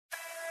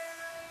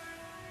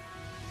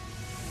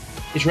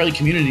Israeli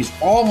communities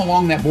all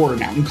along that border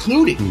now,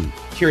 including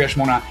Kiryat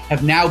Shmona,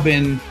 have now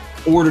been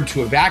ordered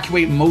to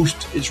evacuate. Most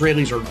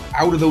Israelis are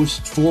out of those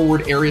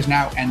forward areas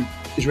now, and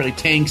Israeli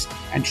tanks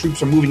and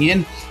troops are moving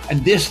in.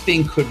 And this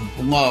thing could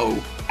blow,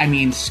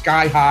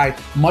 sky high,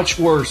 much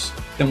worse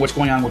than what's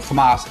going on with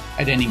Hamas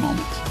at any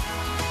moment.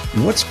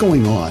 What's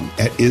going on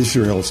at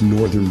Israel's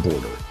northern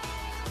border?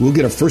 We'll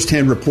get a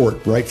firsthand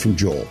report right from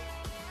Joel.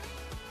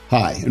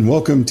 Hi, and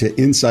welcome to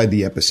Inside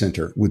the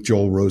Epicenter with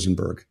Joel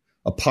Rosenberg,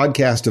 a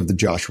podcast of the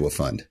Joshua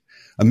Fund,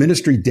 a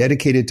ministry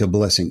dedicated to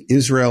blessing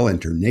Israel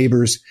and her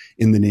neighbors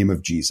in the name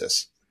of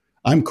Jesus.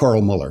 I'm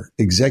Carl Muller,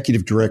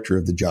 Executive Director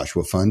of the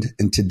Joshua Fund,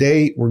 and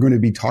today we're going to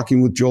be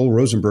talking with Joel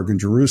Rosenberg in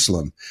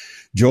Jerusalem.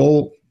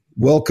 Joel,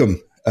 welcome.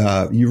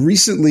 You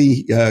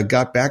recently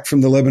got back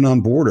from the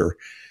Lebanon border.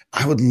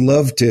 I would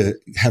love to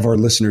have our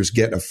listeners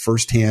get a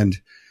firsthand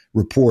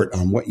report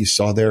on what you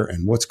saw there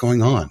and what's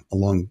going on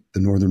along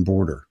the northern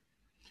border.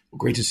 Well,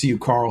 great to see you,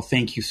 Carl.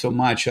 Thank you so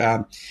much.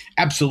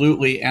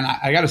 Absolutely. And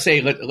I got to say,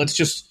 let's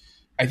just,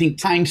 I think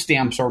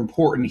timestamps are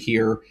important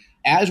here.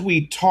 As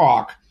we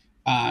talk,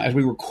 as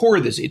we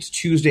record this, it's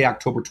Tuesday,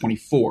 October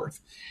 24th.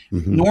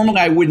 Mm-hmm.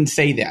 Normally, I wouldn't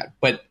say that,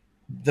 but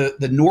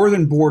the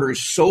northern border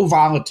is so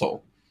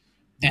volatile,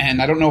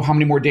 and I don't know how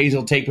many more days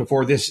it'll take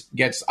before this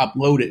gets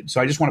uploaded.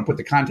 So I just want to put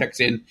the context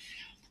in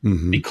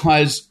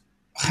because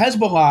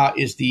Hezbollah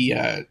is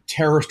the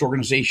terrorist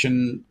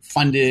organization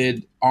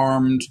funded,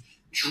 armed,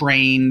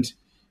 trained,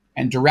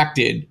 and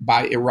directed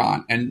by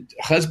Iran. And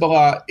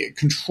Hezbollah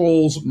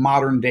controls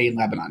modern-day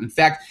Lebanon. In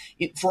fact,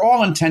 for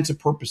all intents and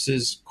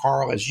purposes,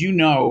 Carl, as you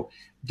know,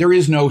 there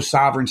is no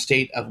sovereign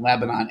state of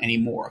Lebanon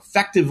anymore.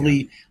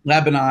 Effectively,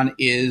 Lebanon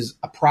is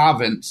a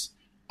province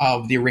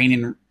of the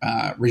Iranian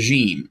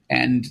regime.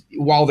 And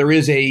while there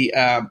is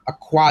a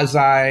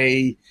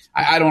quasi,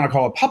 I don't want to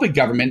call it a public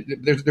government,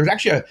 there's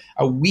actually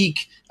a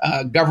weak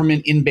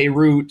government in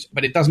Beirut,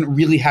 but it doesn't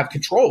really have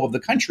control of the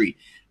country.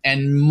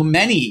 And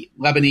many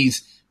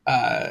Lebanese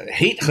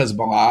hate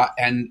Hezbollah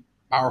and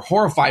are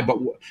horrified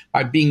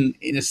by being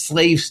in a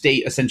slave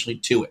state essentially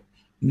to it.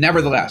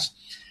 Nevertheless,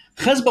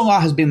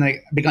 Hezbollah has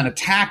begun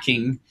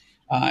attacking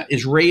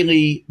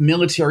Israeli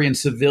military and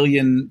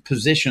civilian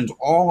positions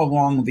all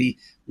along the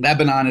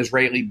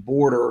Lebanon-Israeli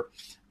border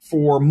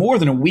for more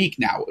than a week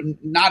now.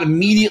 Not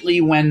immediately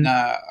when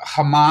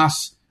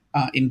Hamas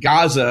in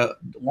Gaza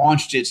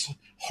launched its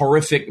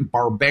horrific,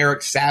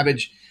 barbaric,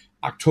 savage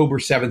October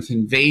 7th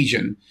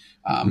invasion,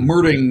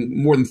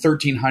 murdering more than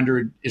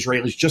 1,300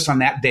 Israelis just on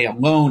that day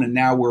alone. And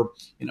now we're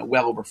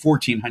well over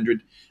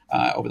 1,400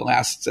 over the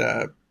last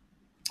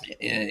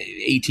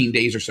 18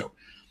 days or so.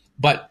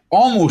 But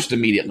almost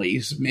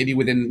immediately, maybe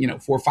within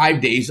 4 or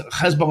 5 days,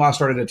 Hezbollah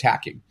started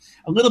attacking.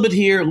 A little bit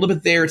here, a little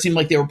bit there. It seemed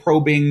like they were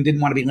probing,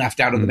 didn't want to be left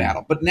out of the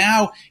battle. But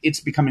now it's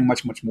becoming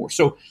much, much more.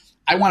 So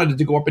I wanted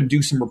to go up and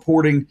do some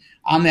reporting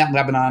on that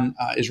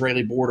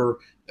Lebanon-Israeli border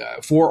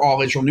for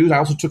All Israel News. I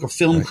also took a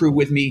film crew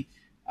with me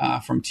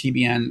from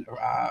TBN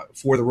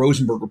for the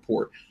Rosenberg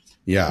Report.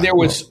 Yeah, there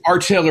was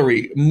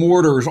artillery,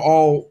 mortars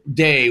all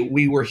day.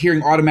 We were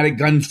hearing automatic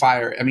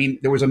gunfire.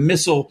 There was a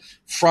missile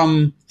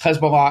from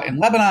Hezbollah in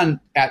Lebanon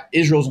at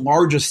Israel's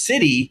largest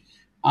city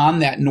on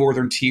that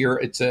northern tier.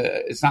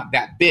 It's not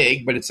that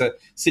big, but it's a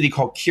city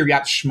called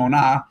Kiryat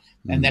Shmona,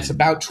 and that's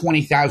about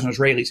 20,000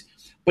 Israelis.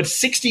 But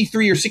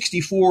 63 or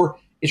 64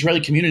 Israeli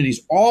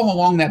communities all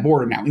along that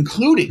border now,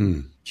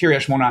 including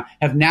Kiryat Shmona,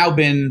 have now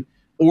been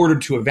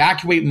ordered to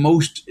evacuate.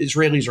 Most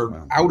Israelis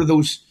are out of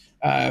those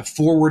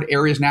forward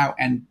areas now,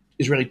 and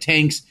Israeli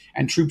tanks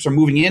and troops are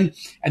moving in.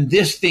 And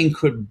this thing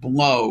could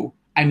blow,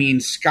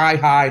 sky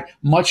high,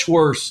 much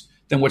worse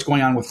than what's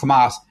going on with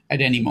Hamas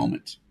at any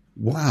moment.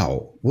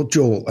 Wow. Well,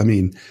 Joel,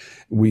 some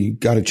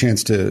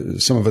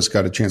of us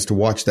got a chance to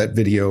watch that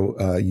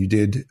video you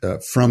did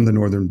from the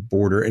northern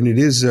border. And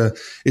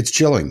it's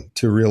chilling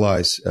to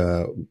realize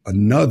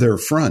another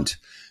front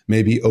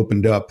maybe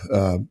opened up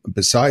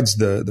besides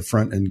the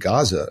front in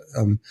Gaza.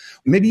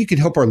 Maybe you could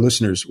help our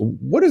listeners.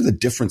 What are the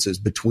differences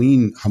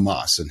between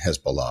Hamas and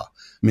Hezbollah?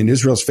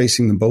 Israel's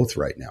facing them both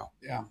right now.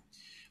 Yeah.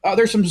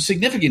 There's some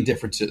significant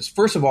differences.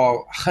 First of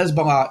all,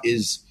 Hezbollah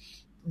is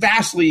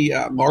vastly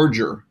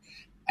larger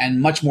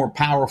and much more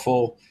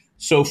powerful.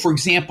 So, for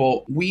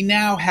example, we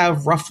now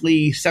have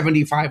roughly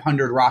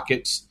 7,500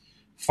 rockets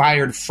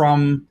fired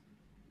from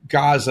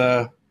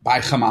Gaza by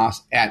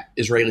Hamas at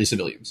Israeli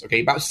civilians,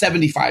 about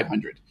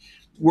 7,500.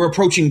 We're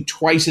approaching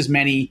twice as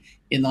many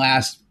in the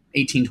last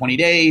 18, 20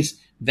 days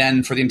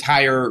than for the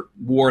entire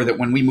war that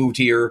when we moved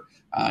here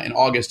in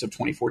August of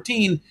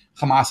 2014,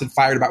 Hamas had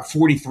fired about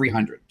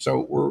 4,300.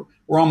 So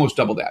we're almost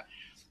double that.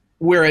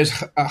 Whereas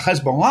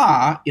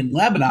Hezbollah in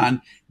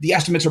Lebanon, the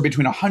estimates are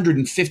between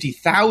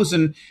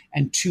 150,000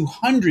 and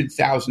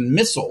 200,000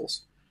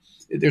 missiles.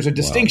 There's a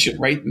distinction,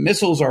 right?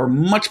 Missiles are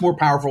much more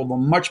powerful, they're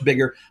much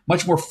bigger,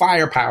 much more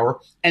firepower,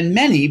 and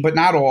many, but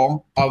not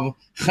all, of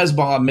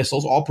Hezbollah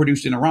missiles, all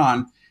produced in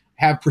Iran,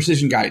 have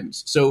precision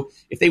guidance. So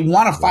if they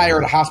want to fire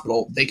at a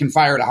hospital, they can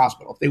fire at a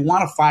hospital. If they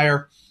want to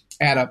fire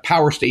at a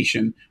power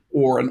station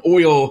or an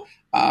oil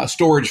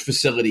storage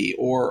facility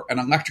or an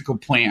electrical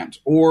plant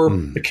or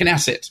the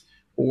Knesset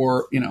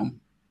or,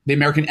 the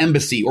American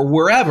embassy or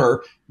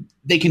wherever,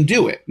 they can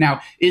do it.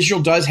 Now,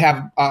 Israel does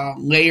have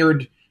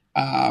layered,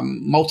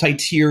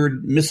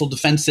 multi-tiered missile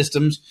defense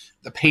systems,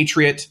 the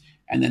Patriot,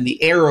 and then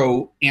the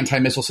Arrow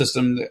anti-missile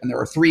system. And there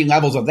are 3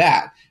 levels of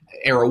that: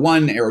 Arrow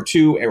 1, Arrow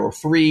 2, Arrow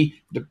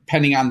 3,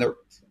 depending on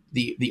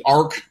the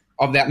arc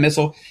of that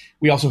missile.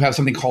 We also have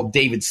something called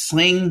David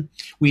Sling.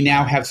 We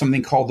now have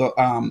something called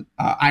the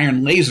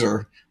Iron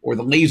Laser, or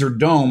the Laser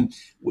Dome,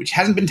 which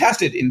hasn't been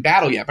tested in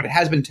battle yet, but it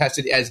has been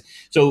tested as.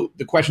 So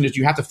the question is, do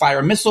you have to fire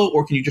a missile,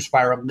 or can you just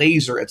fire a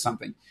laser at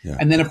something? Yeah.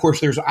 And then, of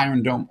course, there's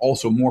Iron Dome,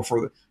 also more for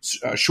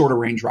the shorter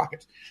range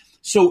rockets.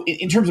 So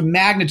in terms of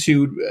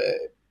magnitude,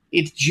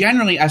 it's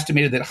generally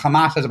estimated that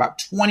Hamas has about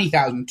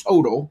 20,000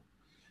 total.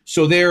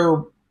 So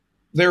they're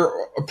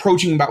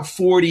approaching about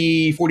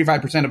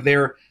 45% of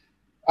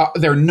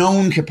their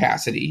known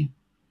capacity.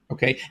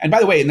 Okay. And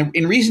by the way,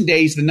 in recent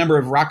days, the number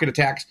of rocket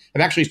attacks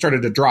have actually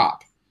started to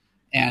drop.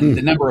 And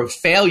the number of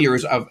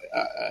failures of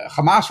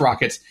Hamas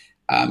rockets,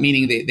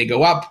 meaning they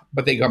go up,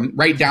 but they come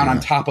right down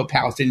on top of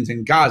Palestinians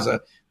in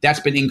Gaza,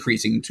 that's been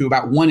increasing to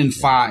about 1 in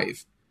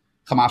 5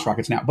 Hamas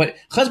rockets now. But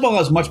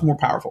Hezbollah is much more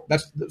powerful.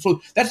 That's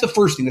the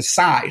first thing, the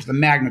size, the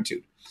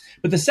magnitude.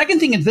 But the second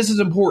thing is, this is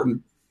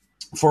important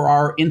for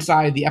our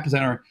Inside the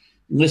Epicenter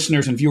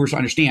listeners and viewers to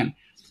understand.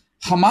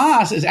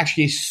 Hamas is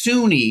actually a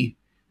Sunni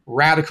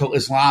radical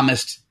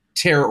Islamist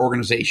terror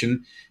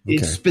organization. Okay.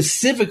 It's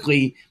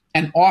specifically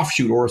an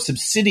offshoot or a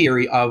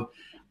subsidiary of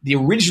the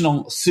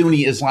original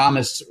Sunni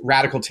Islamist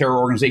radical terror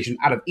organization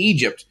out of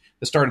Egypt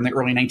that started in the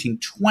early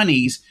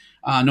 1920s,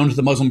 known as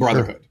the Muslim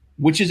Brotherhood,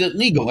 which is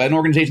illegal, an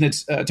organization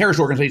that's a terrorist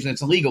organization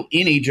that's illegal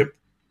in Egypt,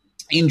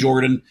 in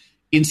Jordan,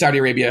 in Saudi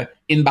Arabia,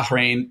 in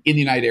Bahrain, in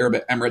the United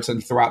Arab Emirates,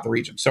 and throughout the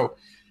region. So,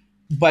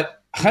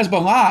 but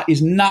Hezbollah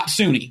is not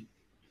Sunni.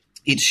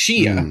 It's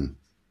Shia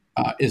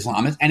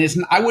Islamist,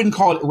 and I wouldn't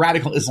call it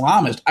radical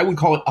Islamist. I would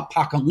call it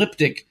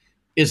apocalyptic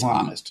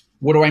Islamist.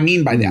 What do I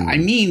mean by that? I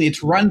mean,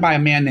 it's run by a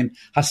man named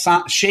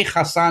Sheikh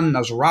Hassan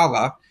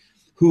Nasrallah,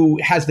 who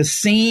has the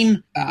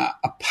same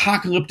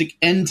apocalyptic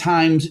end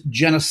times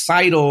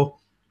genocidal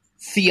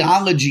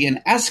theology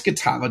and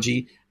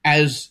eschatology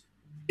as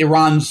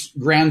Iran's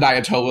Grand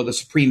Ayatollah, the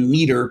supreme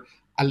leader,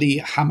 Ali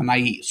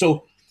Khamenei.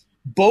 So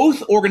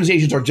both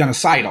organizations are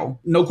genocidal,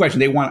 no question.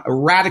 They want to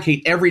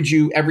eradicate every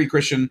Jew, every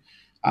Christian,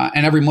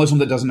 and every Muslim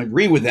that doesn't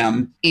agree with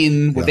them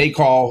in what they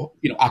call,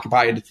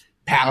 occupied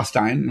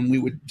Palestine, and we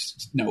would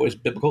know as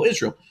biblical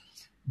Israel.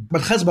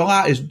 But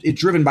Hezbollah is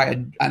driven by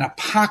an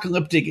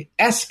apocalyptic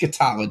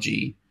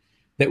eschatology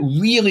that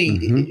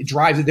really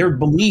drives their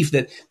belief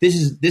that this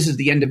is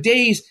the end of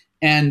days,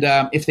 and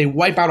if they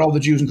wipe out all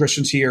the Jews and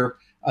Christians here,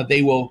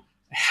 they will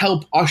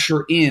help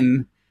usher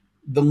in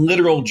the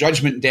literal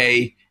judgment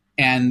day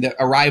and the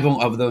arrival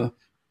of the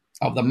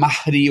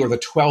Mahdi, or the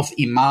 12th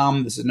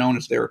Imam. This is known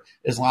as their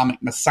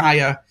Islamic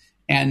Messiah,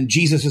 and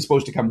Jesus is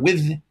supposed to come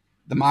with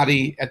the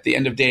Mahdi at the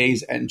end of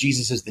days, and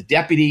Jesus is the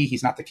deputy.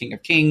 He's not the King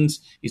of Kings.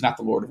 He's not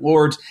the Lord of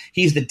Lords.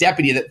 He's the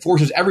deputy that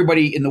forces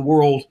everybody in the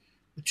world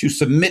to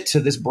submit to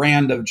this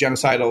brand of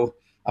genocidal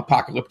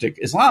apocalyptic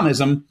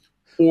Islamism,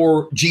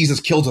 or Jesus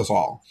kills us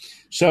all.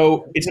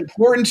 So it's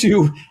important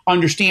to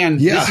understand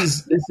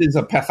this is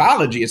a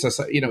pathology. It's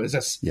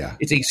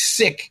a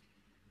sick,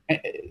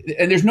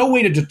 and there's no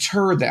way to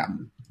deter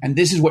them. And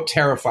this is what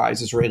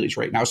terrifies Israelis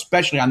right now,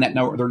 especially on that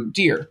northern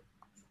tier.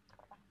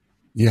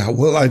 Yeah,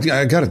 well,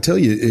 I got to tell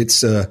you,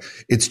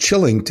 it's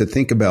chilling to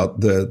think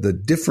about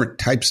the different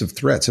types of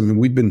threats. I mean,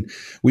 we've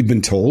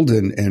been told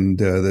and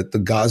that the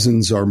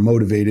Gazans are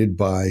motivated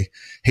by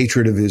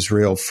hatred of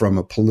Israel from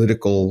a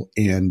political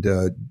and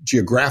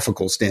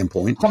geographical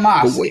standpoint.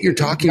 Hamas. But what you're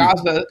talking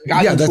Gaza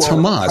that's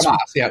Hamas. Hamas.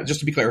 Yeah, just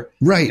to be clear.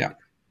 Right. Yeah.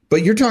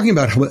 But you're talking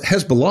about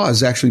Hezbollah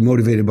is actually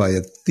motivated by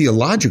a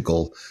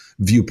theological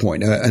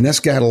viewpoint, an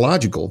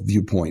eschatological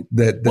viewpoint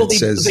that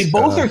says they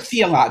both are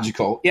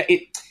theological. Yeah.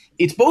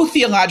 It's both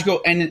theological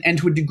and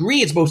to a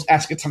degree it's both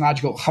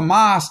eschatological.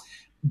 Hamas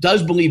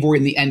does believe we're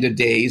in the end of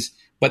days,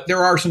 but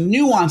there are some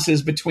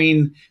nuances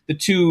between the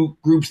two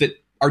groups that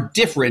are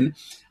different.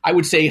 I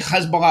would say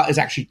Hezbollah is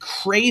actually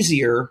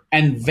crazier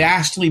and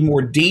vastly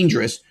more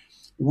dangerous,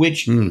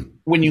 which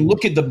when you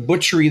look at the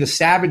butchery, the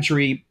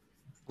savagery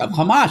of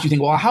Hamas, you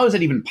think, well, how is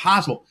that even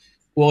possible?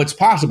 Well, it's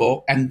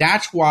possible, and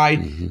that's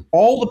why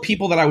all the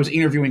people that I was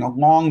interviewing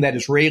along that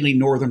Israeli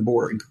northern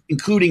border,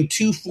 including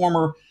 2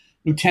 former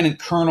lieutenant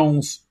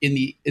colonels in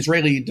the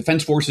Israeli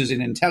Defense Forces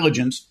and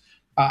intelligence,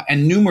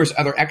 and numerous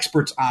other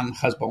experts on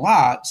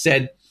Hezbollah,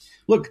 said,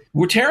 look,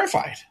 we're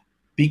terrified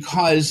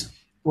because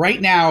right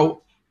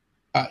now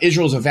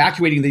Israel is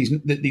evacuating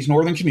these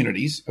northern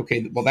communities.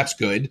 Okay, well, that's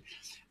good.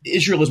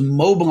 Israel is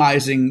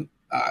mobilizing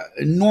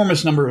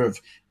enormous number of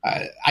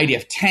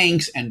IDF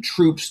tanks and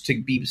troops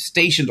to be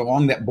stationed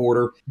along that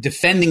border,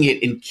 defending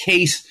it in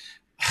case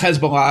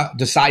Hezbollah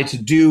decides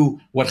to do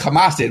what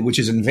Hamas did, which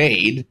is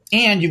invade.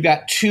 And you've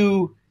got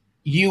 2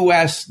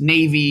 U.S.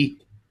 Navy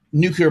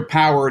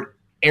nuclear-powered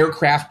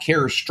aircraft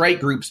carrier strike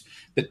groups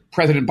that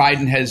President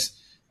Biden has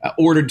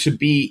ordered to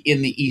be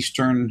in the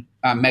Eastern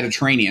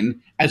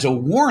Mediterranean as a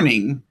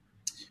warning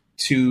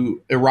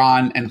to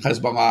Iran and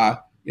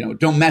Hezbollah,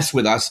 don't mess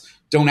with us,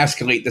 don't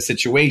escalate the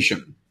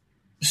situation.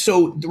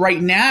 So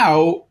right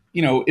now,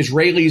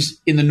 Israelis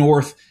in the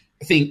north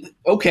think,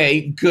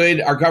 okay,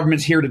 good, our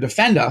government's here to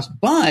defend us,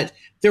 but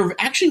they're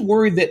actually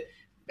worried that,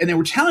 and they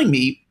were telling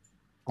me,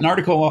 an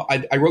article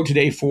I wrote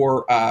today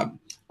for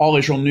All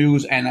Israel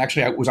News, and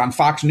actually I was on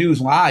Fox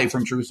News live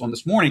from Jerusalem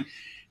this morning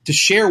to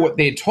share what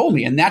they had told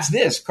me, and that's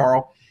this,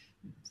 Carl.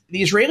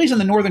 The Israelis in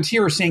the northern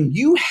tier are saying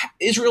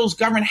Israel's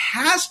government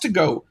has to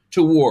go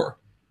to war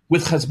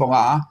with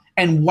Hezbollah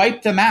and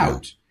wipe them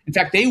out. In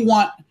fact, they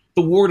want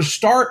the war to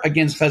start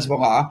against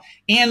Hezbollah,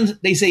 and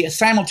they say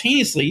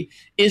simultaneously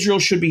Israel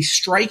should be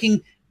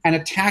striking and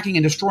attacking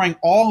and destroying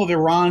all of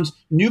Iran's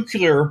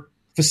nuclear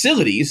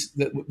facilities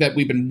that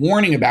we've been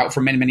warning about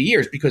for many, many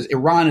years, because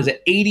Iran is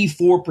at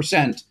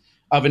 84%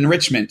 of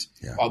enrichment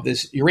of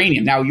this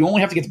uranium. Now, you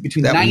only have to get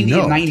between 90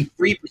 and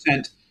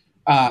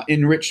 93%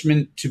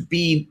 enrichment to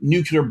be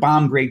nuclear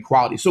bomb grade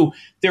quality. So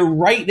they're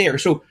right there.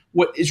 So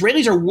what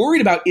Israelis are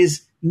worried about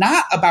is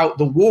not about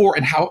the war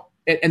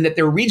and that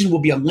their region will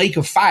be a lake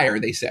of fire,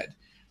 they said.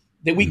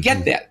 That we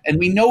get that, and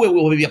we know it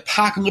will be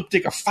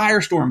apocalyptic, a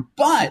firestorm,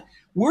 but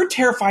we're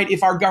terrified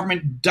if our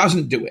government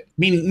doesn't do it,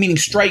 meaning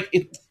strike.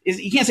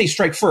 You can't say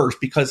strike first,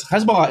 because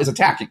Hezbollah is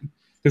attacking.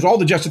 There's all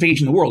the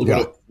justification in the world to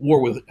go to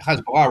war with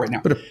Hezbollah right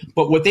now.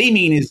 But what they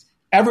mean is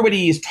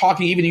everybody is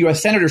talking, even the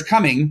U.S. senators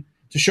coming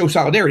to show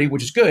solidarity,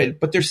 which is good,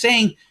 but they're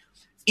saying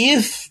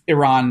if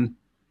Iran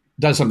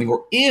does something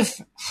or if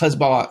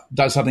Hezbollah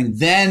does something,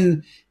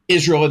 then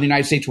Israel and the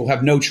United States will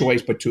have no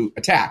choice but to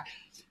attack.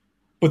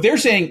 But they're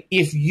saying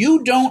if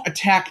you don't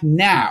attack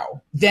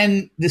now,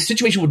 then the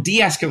situation will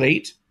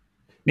de-escalate.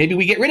 Maybe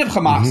we get rid of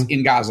Hamas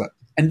in Gaza.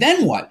 And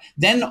then what?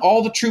 Then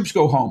all the troops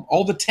go home.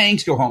 All the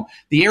tanks go home.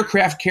 The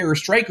aircraft carrier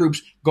strike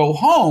groups go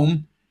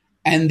home.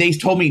 And they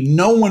told me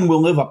no one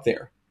will live up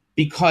there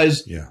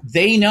because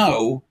they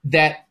know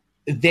that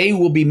they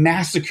will be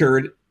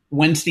massacred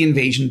once the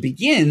invasion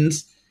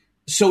begins.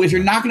 So if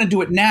you're not going to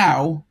do it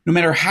now, no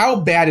matter how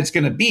bad it's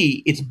going to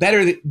be, it's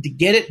better to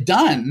get it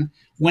done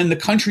when the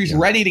country's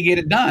ready to get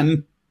it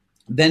done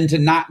than to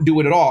not do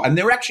it at all. And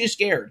they're actually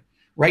scared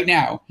right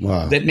now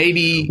that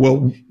maybe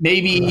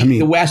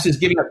the West is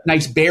giving a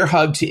nice bear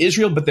hug to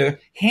Israel, but they're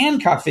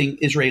handcuffing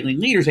Israeli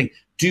leaders saying,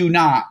 do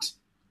not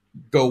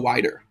go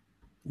wider.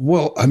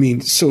 Well,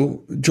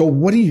 so Joel,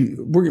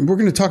 we're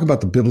going to talk about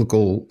the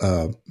biblical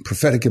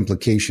prophetic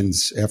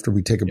implications after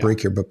we take a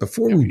break here. But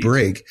before we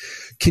break,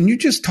 can you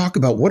just talk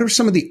about what are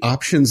some of the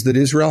options that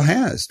Israel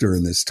has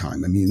during this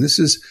time?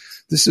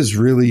 This is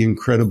really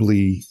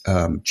incredibly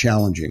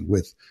challenging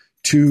with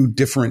two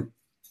different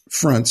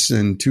fronts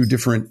and two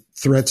different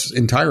threats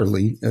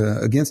entirely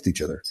against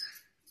each other.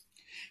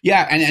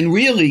 Yeah. And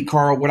really,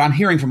 Carl, what I'm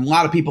hearing from a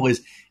lot of people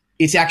is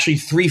it's actually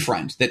three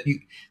fronts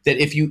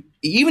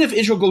even if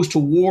Israel goes to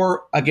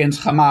war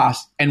against Hamas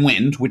and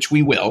wins, which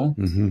we will,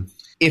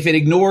 if it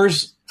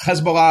ignores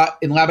Hezbollah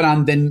in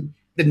Lebanon, then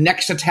the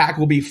next attack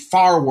will be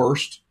far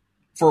worse,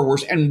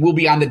 and will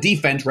be on the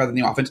defense rather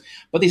than the offense.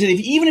 But they said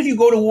even if you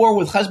go to war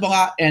with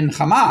Hezbollah and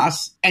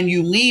Hamas and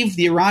you leave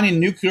the Iranian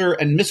nuclear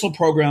and missile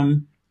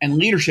program and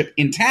leadership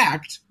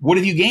intact, what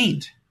have you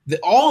gained?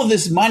 All of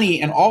this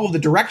money and all of the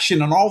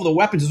direction and all of the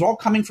weapons is all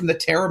coming from the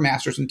terror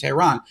masters in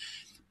Tehran.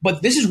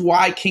 But this is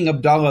why King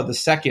Abdullah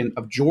II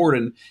of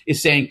Jordan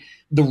is saying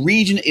the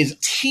region is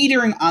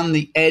teetering on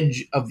the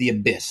edge of the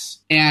abyss.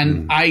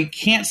 And I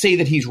can't say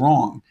that he's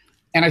wrong.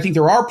 And I think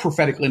there are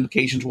prophetic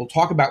implications we'll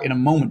talk about in a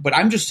moment. But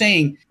I'm just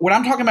saying what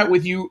I'm talking about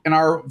with you and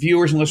our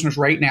viewers and listeners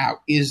right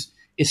now is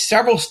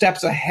several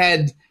steps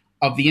ahead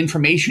of the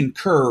information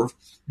curve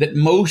that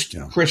most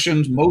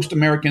Christians, most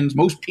Americans,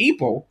 most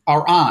people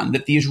are on,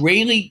 that the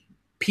Israeli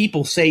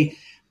people say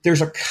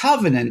there's a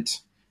covenant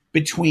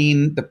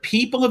between the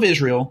people of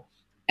Israel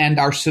and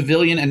our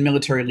civilian and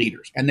military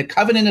leaders. And the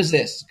covenant is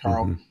this,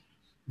 Carl.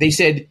 They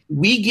said,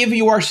 we give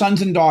you our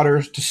sons and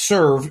daughters to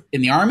serve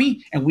in the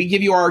army, and we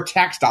give you our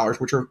tax dollars,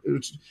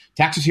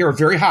 taxes here are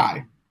very high.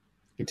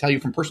 I can tell you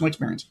from personal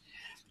experience.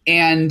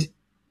 And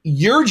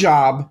your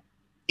job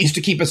is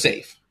to keep us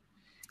safe.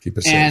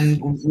 And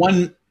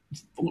one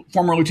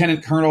former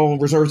lieutenant colonel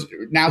reserves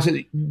now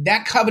said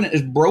that covenant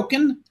is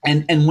broken.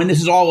 And when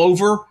this is all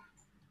over,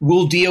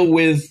 we'll deal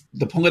with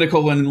the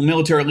political and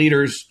military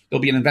leaders.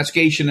 There'll be an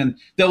investigation and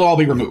they'll all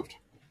be removed.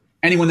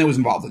 Anyone that was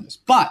involved in this.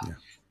 But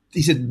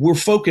he said, we're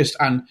focused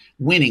on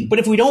winning. But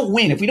if we don't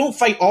win, if we don't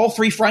fight all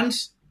three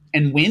fronts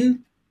and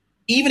win,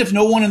 even if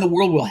no one in the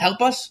world will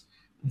help us,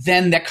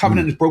 then that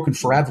covenant is broken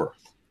forever.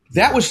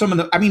 That was some of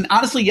the,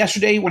 honestly,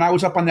 yesterday when I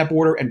was up on that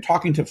border and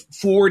talking to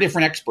 4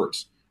 different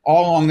experts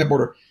all along that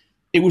border,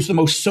 it was the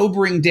most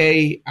sobering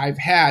day I've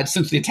had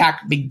since the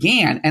attack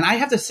began. And I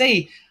have to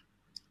say,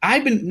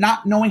 I've been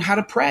not knowing how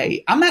to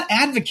pray. I'm not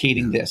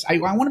advocating this. I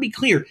want to be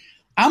clear.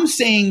 I'm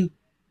saying,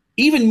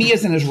 even me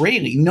as an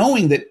Israeli,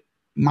 knowing that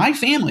my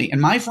family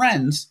and my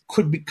friends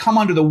could come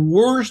under the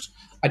worst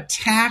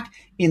attack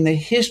in the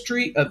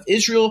history of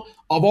Israel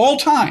of all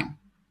time,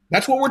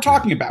 That's what we're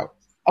talking about.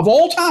 Of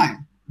all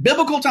time,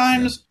 biblical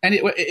times and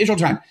Israel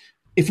time.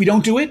 If we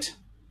don't do it,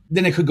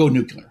 then it could go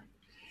nuclear.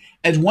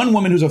 As one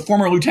woman who's a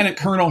former lieutenant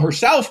colonel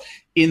herself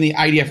in the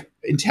IDF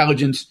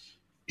intelligence,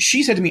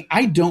 she said to me,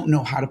 I don't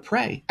know how to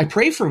pray. I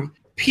pray for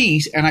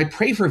peace and I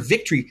pray for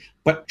victory,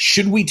 but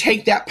should we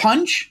take that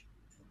punch,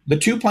 the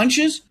 2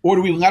 punches, or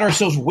do we let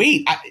ourselves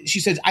wait? She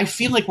says, I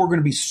feel like we're going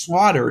to be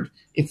slaughtered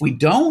if we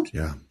don't,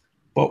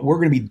 but we're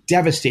going to be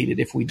devastated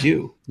if we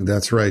do.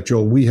 That's right,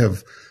 Joel. We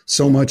have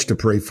so much to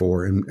pray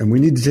for, and we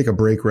need to take a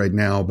break right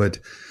now, but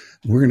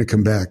we're going to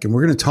come back and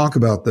we're going to talk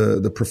about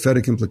the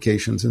prophetic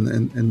implications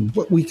and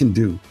what we can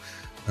do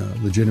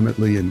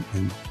legitimately and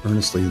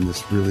earnestly in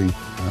this really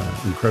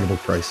incredible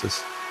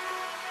crisis.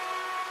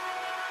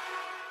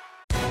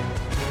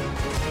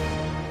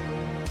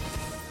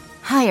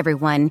 Hi,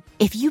 everyone.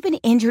 If you've been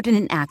injured in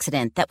an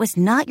accident that was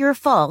not your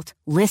fault,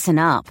 listen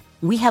up.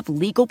 We have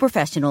legal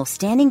professionals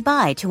standing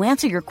by to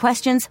answer your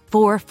questions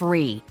for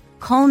free.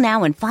 Call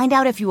now and find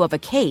out if you have a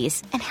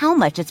case and how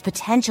much it's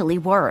potentially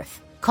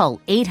worth. Call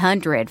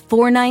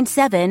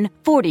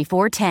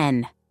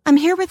 800-497-4410. I'm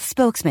here with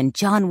spokesman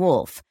John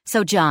Wolf.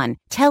 So, John,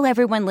 tell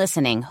everyone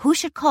listening who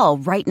should call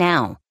right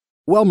now.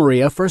 Well,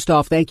 Maria, first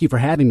off, thank you for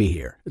having me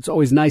here. It's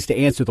always nice to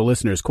answer the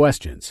listeners'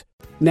 questions.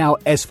 Now,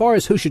 as far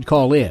as who should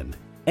call in,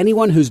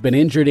 anyone who's been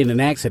injured in an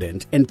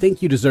accident and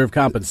think you deserve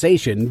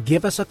compensation,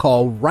 give us a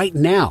call right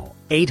now.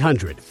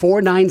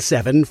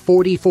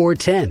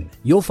 800-497-4410.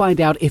 You'll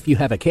find out if you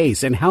have a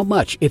case and how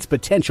much it's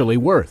potentially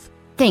worth.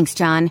 Thanks,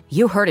 John.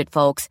 You heard it,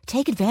 folks.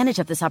 Take advantage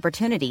of this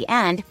opportunity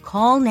and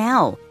call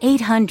now.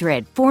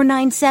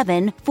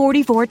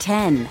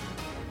 800-497-4410.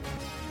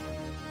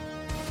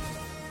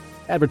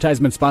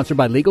 Advertisement sponsored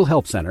by Legal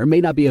Help Center.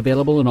 May not be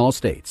available in all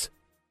states.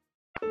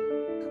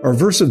 Our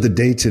verse of the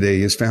day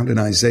today is found in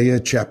Isaiah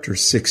chapter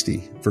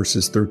 60,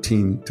 verses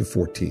 13 to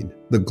 14.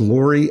 The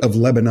glory of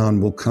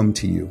Lebanon will come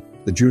to you,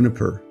 the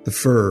juniper, the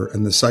fir,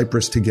 and the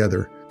cypress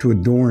together, to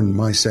adorn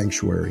my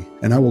sanctuary,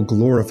 and I will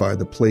glorify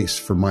the place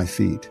for my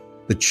feet.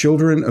 The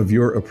children of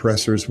your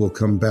oppressors will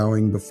come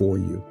bowing before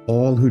you.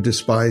 All who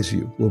despise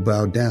you will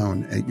bow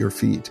down at your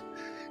feet,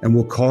 and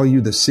will call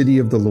you the city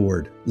of the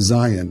Lord,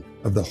 Zion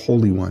of the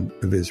Holy One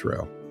of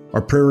Israel.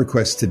 Our prayer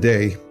requests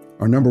today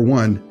are, number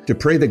one, to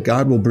pray that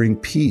God will bring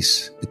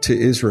peace to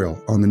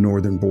Israel on the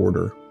northern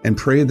border, and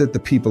pray that the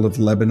people of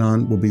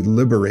Lebanon will be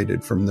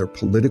liberated from their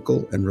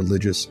political and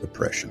religious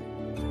oppression.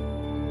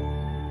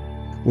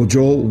 Well,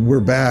 Joel, we're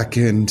back,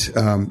 and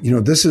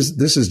this has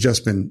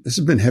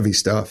been heavy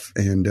stuff.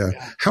 And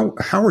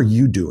how are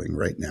you doing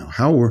right now?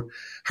 How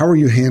are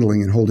you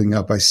handling and holding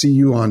up? I see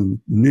you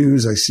on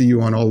news. I see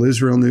you on All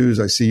Israel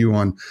News. I see you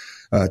on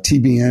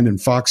TBN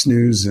and Fox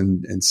News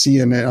and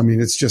CNN. I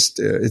mean,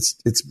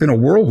 it's been a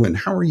whirlwind.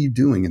 How are you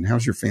doing, and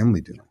how's your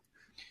family doing?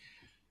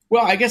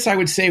 Well, I guess I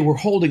would say we're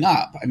holding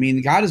up. I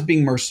mean, God is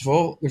being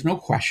merciful. There's no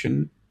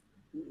question.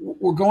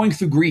 We're going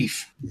through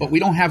grief, but we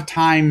don't have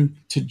time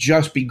to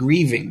just be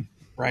grieving,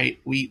 right?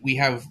 We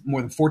have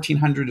more than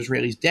 1,400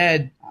 Israelis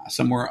dead,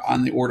 somewhere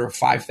on the order of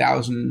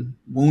 5,000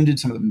 wounded,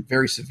 some of them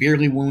very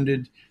severely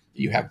wounded.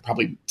 You have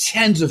probably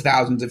tens of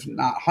thousands, if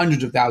not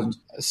hundreds of thousands,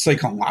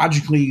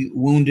 psychologically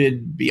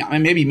wounded,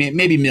 beyond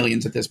maybe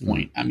millions at this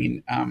point. I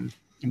mean, and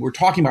we're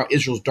talking about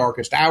Israel's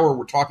darkest hour.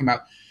 We're talking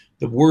about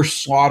the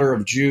worst slaughter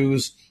of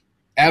Jews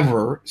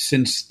ever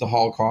since the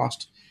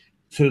Holocaust.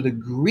 So the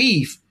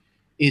grief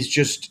is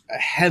just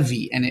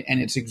heavy and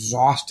it's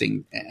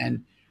exhausting,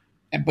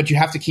 but you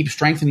have to keep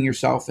strengthening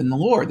yourself in the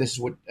Lord. This is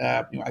what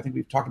I think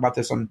we've talked about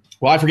this on.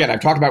 Well, I've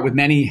talked about it with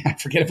many. I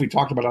forget if we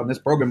talked about it on this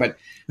program, but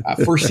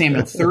 1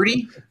 Samuel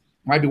 30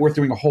 might be worth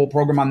doing a whole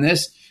program on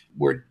this,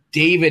 where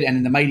David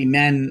and the mighty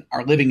men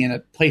are living in a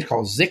place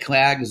called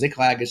Ziklag.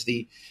 Ziklag is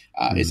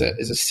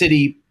is a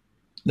city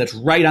that's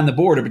right on the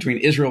border between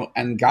Israel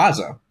and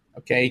Gaza.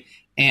 Okay,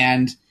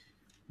 and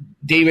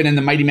David and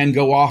the mighty men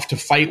go off to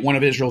fight one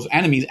of Israel's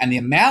enemies, and the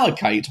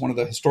Amalekites, one of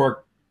the historic,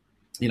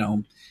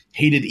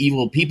 hated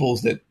evil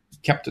peoples that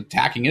kept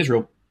attacking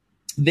Israel,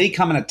 they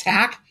come and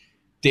attack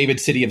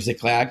David's city of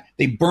Ziklag.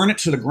 They burn it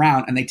to the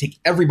ground, and they take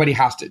everybody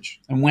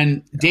hostage. And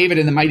when David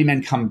and the mighty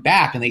men come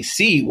back and they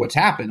see what's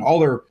happened,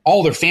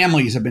 all their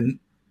families have been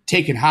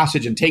taken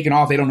hostage and taken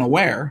off, they don't know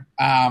where,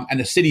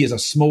 and the city is a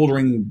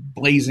smoldering,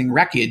 blazing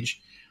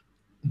wreckage.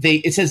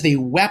 It says they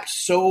wept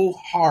so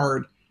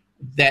hard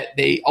that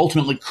they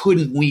ultimately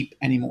couldn't weep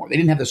anymore. They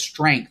didn't have the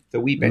strength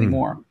to weep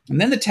anymore. And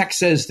then the text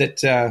says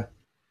that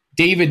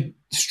David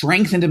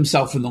strengthened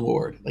himself in the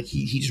Lord. Like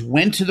he just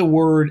went to the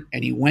word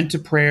and he went to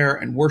prayer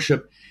and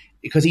worship,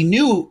 because he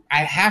knew, I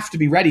have to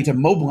be ready to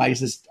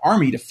mobilize this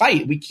army to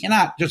fight. We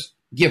cannot just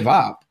give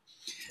up.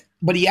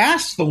 But he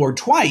asked the Lord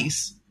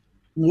twice,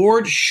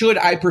 Lord, should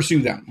I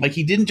pursue them? Like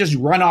he didn't just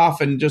run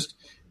off and just,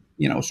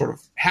 sort of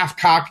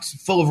half-cocked,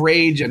 full of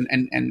rage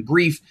and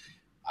grief,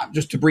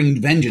 just to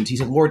bring vengeance. He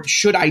said, Lord,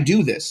 should I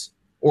do this?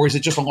 Or is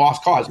it just a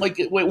lost cause? Like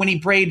when he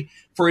prayed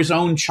for his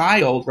own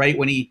child, right?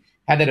 When he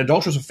had that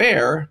adulterous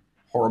affair,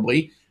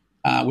 horribly,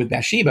 with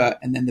Bathsheba,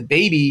 and then the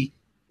baby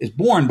is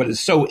born but is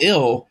so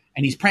ill,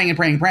 and he's praying and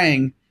praying and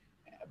praying,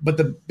 but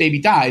the baby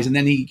dies, and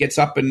then he gets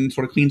up and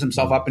sort of cleans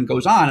himself up and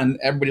goes on, and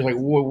everybody's like,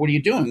 well, what are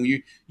you doing?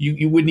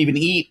 You wouldn't even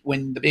eat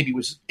when the baby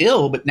was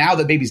ill, but now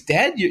the baby's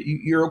dead,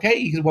 you're okay?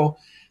 He said, well,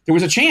 there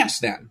was a chance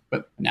then,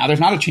 but now there's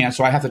not a chance,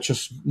 so I have to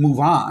just move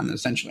on,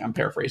 essentially. I'm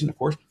paraphrasing, of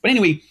course. But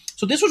anyway,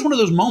 so this was one of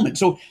those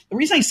moments. So the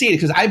reason I say it is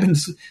because I've been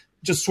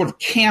just sort of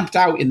camped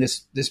out in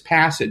this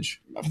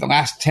passage for the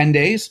last 10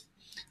 days.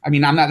 I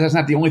mean, that's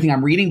not the only thing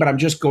I'm reading, but I'm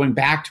just going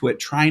back to it,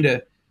 trying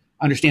to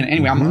understand it.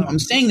 Anyway, I'm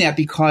saying that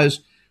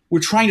because we're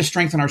trying to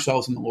strengthen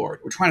ourselves in the Lord.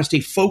 We're trying to stay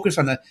focused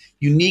on the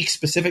unique,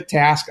 specific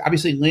task.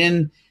 Obviously,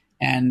 Lynn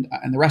and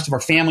the rest of our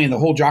family and the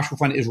whole Joshua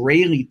Fund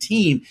Israeli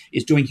team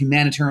is doing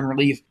humanitarian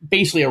relief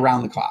basically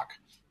around the clock.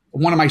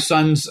 One of my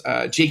sons,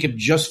 Jacob,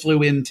 just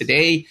flew in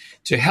today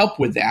to help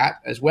with that,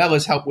 as well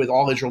as help with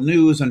All Israel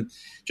News. And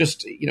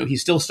just,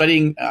 he's still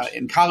studying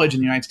in college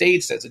in the United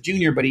States as a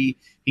junior, but he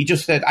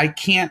just said, I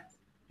can't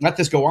let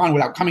this go on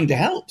without coming to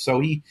help. So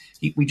we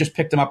just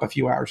picked him up a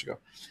few hours ago.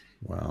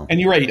 Wow. And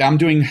you're right. I'm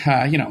doing,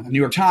 the New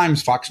York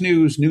Times, Fox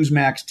News,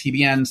 Newsmax,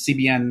 TBN,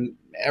 CBN,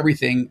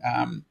 everything.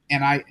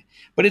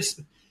 But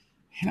it's,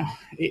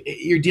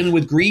 you're dealing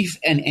with grief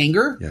and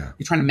anger. Yeah.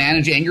 You're trying to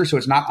manage anger so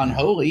it's not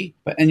unholy,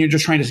 and you're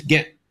just trying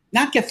to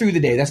not get through the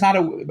day. That's not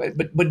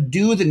but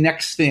do the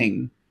next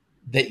thing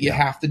that you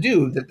have to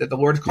do that the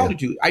Lord has called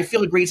you to. I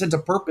feel a great sense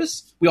of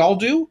purpose. We all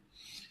do,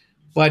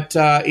 but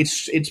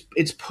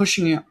it's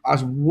pushing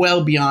us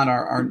well beyond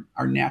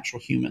our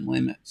natural human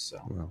limits.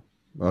 So.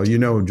 Well,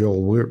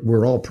 Joel,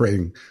 we're all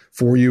praying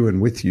for you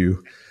and with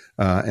you.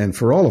 And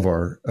for all of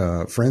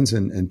our friends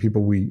and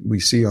people we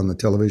see on the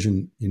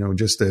television,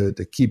 just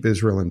to keep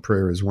Israel in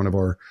prayer is one of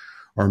our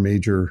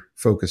major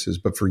focuses.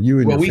 But for you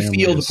and your family, we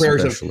feel the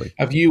prayers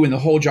of you and the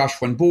whole Joshua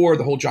Fund board,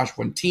 the whole Joshua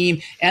Fund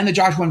team, and the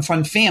Joshua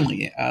Fund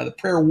family, the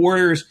prayer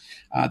warriors,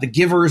 the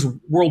givers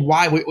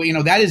worldwide.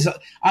 That is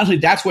honestly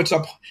that's what's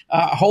up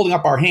holding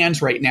up our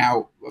hands right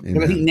now.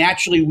 Because I think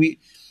naturally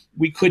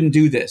we couldn't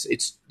do this.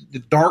 It's the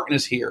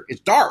darkness here.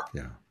 It's dark.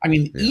 Yeah. I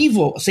mean,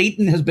 evil.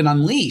 Satan has been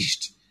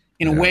unleashed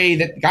in a way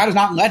that God has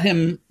not let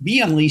him be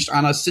unleashed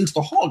on us since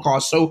the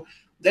Holocaust. So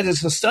that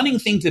is a stunning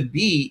thing to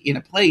be in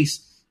a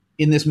place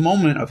in this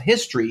moment of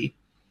history,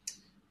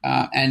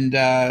 and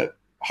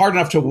hard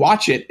enough to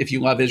watch it if you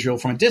love Israel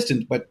from a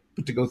distance, but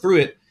to go through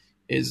it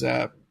is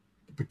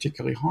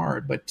particularly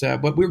hard. But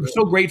we're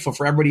so grateful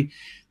for everybody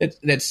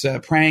that's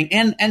praying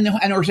and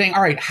we're saying,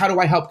 all right, how do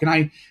I help? Can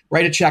I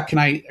write a check? Can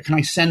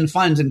I send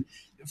funds? And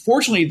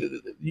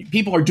fortunately,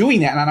 people are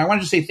doing that. And I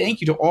wanted to say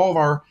thank you to all of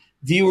our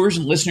viewers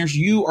and listeners.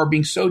 You are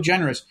being so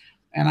generous,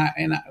 and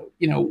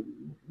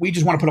we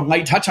just want to put a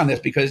light touch on this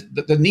because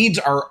the needs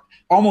are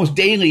almost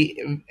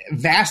daily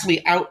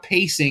vastly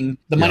outpacing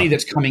the money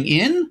that's coming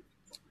in.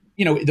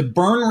 The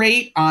burn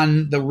rate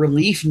on the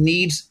relief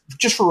needs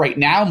just for right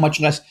now, much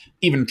less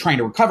even trying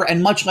to recover,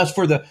 and much less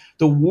for the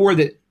war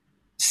that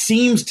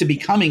seems to be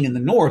coming in the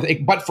north,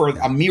 but for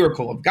a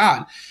miracle of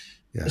God.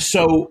 Yeah.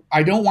 So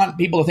I don't want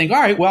people to think,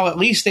 all right, well, at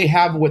least they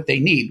have what they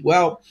need.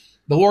 Well,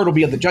 the Lord will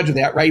be the judge of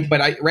that, right?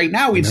 But right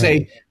now we'd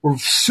say we're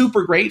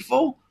super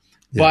grateful,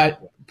 but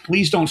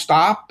please don't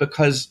stop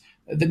because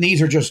the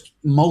needs are just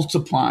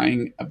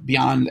multiplying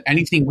beyond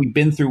anything we've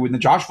been through in the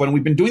Joshua. And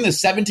we've been doing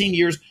this 17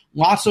 years,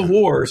 lots of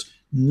wars,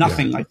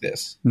 nothing like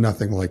this.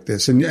 Nothing like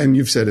this. And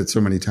you've said it so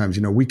many times,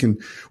 we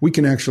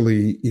can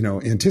actually,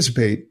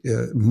 anticipate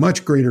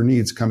much greater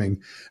needs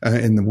coming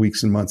in the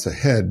weeks and months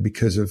ahead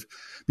because of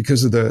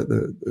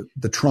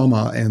the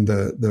trauma and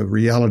the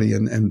reality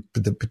and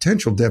the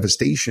potential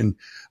devastation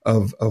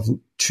of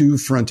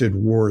two-fronted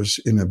wars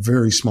in a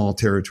very small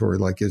territory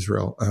like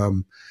Israel.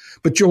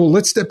 But Joel,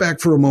 let's step back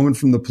for a moment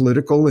from the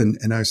political,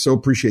 and I so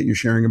appreciate you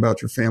sharing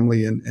about your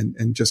family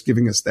and just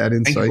giving us that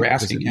insight. Thank you for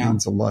asking, because it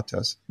means a lot to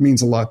us. It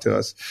means a lot to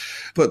us.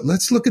 But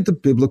let's look at the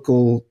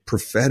biblical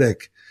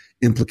prophetic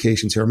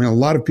implications here. I mean, a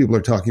lot of people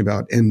are talking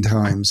about end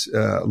times.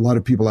 A lot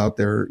of people out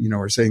there,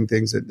 are saying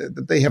things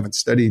that they haven't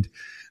studied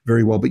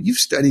very well, but you've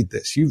studied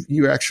this.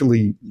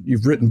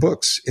 You've written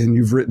books and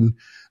you've written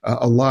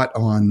a lot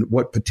on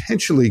what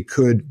potentially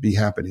could be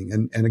happening.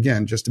 And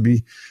again, just to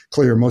be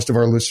clear, most of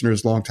our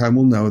listeners long time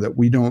will know that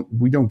we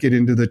don't get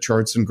into the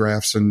charts and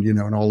graphs and,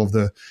 and all of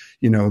the,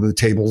 the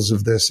tables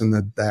of this and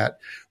that.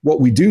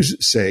 What we do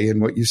say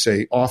and what you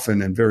say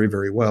often and very,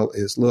 very well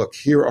is, look,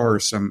 here are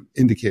some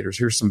indicators.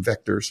 Here's some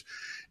vectors.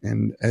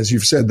 And as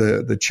you've said,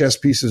 the chess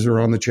pieces are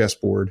on the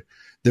chessboard.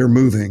 They're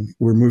moving.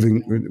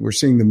 We're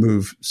seeing them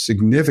move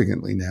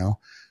significantly now.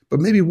 But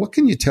maybe what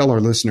can you tell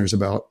our listeners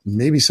about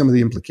maybe some of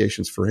the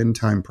implications for end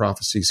time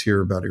prophecies here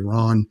about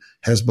Iran,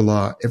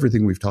 Hezbollah,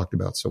 everything we've talked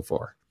about so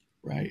far?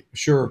 Right.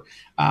 Sure.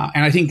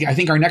 And I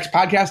think our next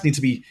podcast needs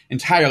to be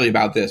entirely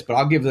about this, but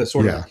I'll give the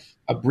sort of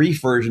a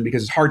brief version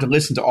because it's hard to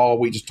listen to all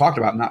we just talked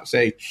about and not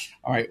say,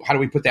 all right, how do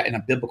we put that in a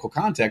biblical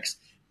context?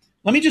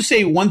 Let me just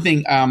say one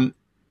thing.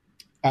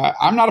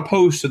 I'm not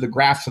opposed to the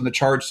graphs and the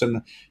charts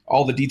and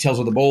all the details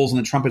of the bowls and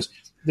the trumpets.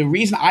 The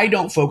reason I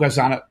don't focus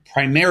on it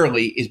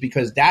primarily is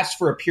because that's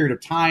for a period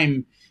of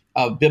time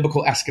of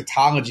biblical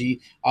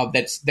eschatology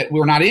that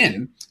we're not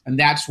in, and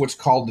that's what's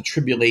called the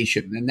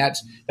tribulation, and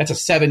that's a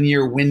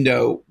 7-year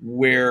window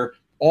where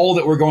all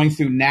that we're going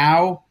through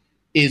now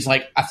is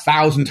like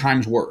 1,000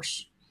 times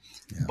worse.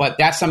 Yeah. But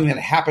that's something that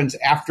happens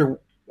after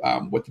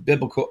what the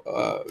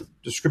biblical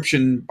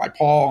description by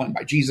Paul and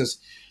by Jesus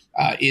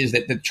is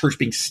that the church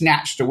being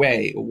snatched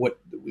away, what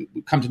we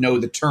come to know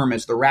the term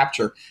as the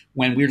rapture,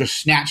 when we're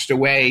just snatched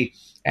away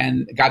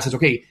and God says,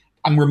 okay,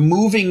 I'm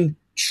removing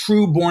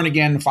true born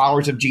again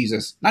followers of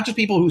Jesus, not just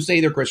people who say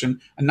they're Christian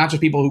and not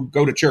just people who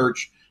go to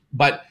church,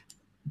 but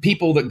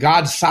people that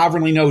God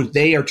sovereignly knows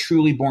they are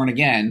truly born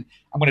again.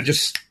 I'm going to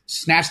just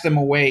snatch them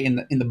away in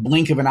the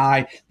blink of an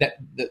eye, that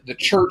the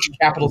church,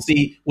 capital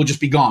C, will just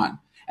be gone.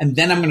 And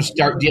then I'm going to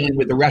start dealing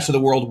with the rest of the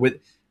world. With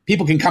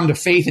people can come to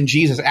faith in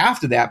Jesus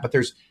after that,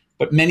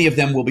 but many of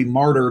them will be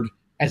martyred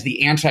as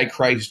the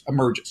Antichrist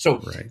emerges.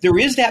 So There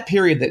is that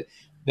period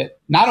that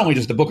not only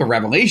does the book of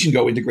Revelation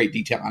go into great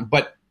detail on,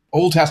 but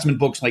Old Testament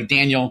books like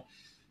Daniel,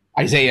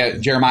 Isaiah,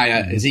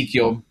 Jeremiah,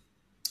 Ezekiel,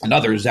 and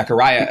others,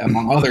 Zechariah,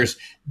 among others,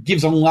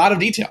 gives a lot of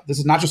detail. This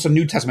is not just a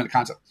New Testament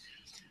concept.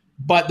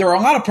 But there are a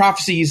lot of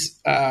prophecies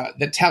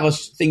that tell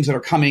us things that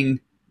are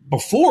coming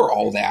before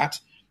all that.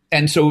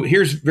 And so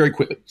here's very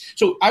quickly.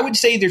 So I would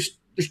say there's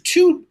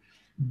two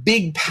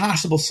big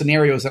possible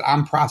scenarios that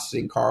I'm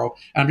processing, Carl,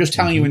 and I'm just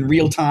telling you in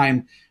real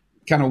time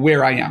kind of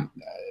where I am.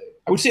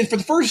 I would say for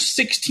the first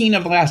 16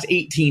 of the last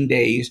 18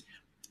 days,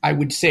 I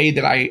would say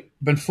that I've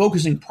been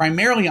focusing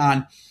primarily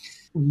on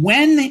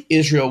when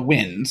Israel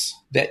wins,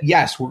 that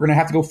yes, we're going to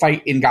have to go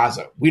fight in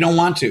Gaza. We don't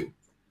want to,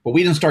 but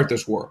we didn't start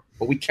this war.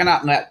 But we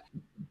cannot let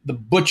the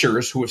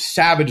butchers who have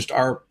savaged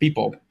our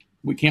people,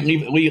 we can't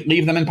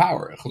leave them in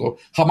power. So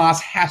Hamas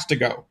has to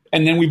go.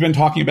 And then we've been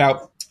talking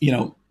about,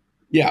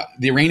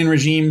 the Iranian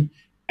regime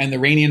and the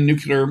Iranian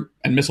nuclear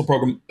and missile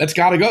program, that's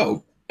got to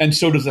go. And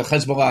so does the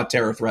Hezbollah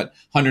terror threat,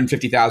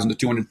 150,000 to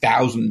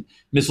 200,000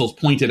 missiles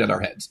pointed at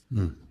our heads.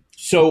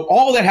 So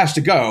all that has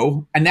to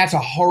go, and that's a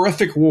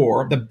horrific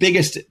war, the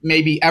biggest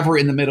maybe ever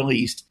in the Middle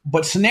East.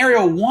 But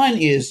scenario one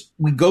is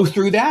we go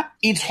through that.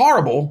 It's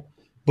horrible,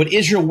 but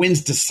Israel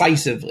wins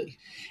decisively.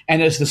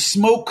 And as the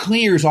smoke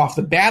clears off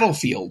the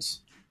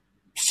battlefields,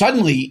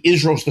 suddenly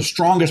Israel's the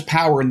strongest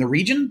power in the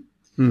region.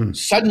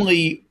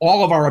 Suddenly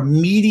all of our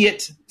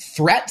immediate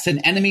threats and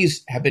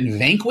enemies have been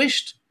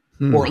vanquished,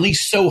 or at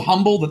least so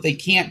humble that they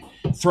can't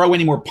throw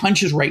any more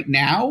punches right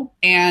now.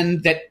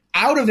 And that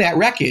out of that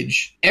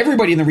wreckage,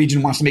 everybody in the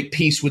region wants to make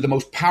peace with the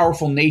most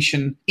powerful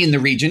nation in the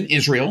region,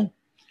 Israel.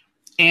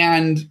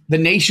 And the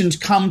nations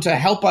come to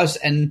help us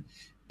and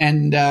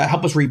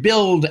help us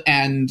rebuild.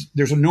 And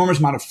there's an enormous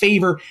amount of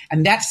favor.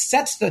 And that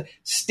sets the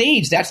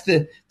stage. That's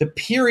the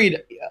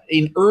period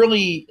in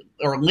early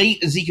or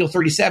late Ezekiel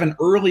 37,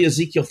 early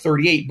Ezekiel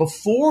 38,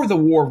 before the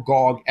war of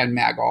Gog and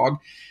Magog,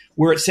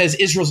 where it says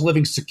Israel's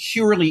living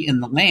securely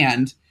in the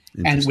land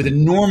and with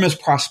enormous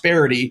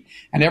prosperity.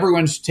 And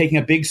everyone's taking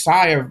a big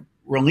sigh of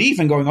relief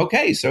and going,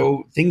 okay,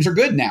 so things are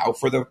good now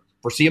for the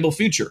foreseeable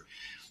future.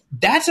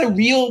 That's a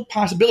real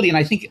possibility. And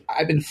I think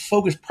I've been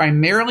focused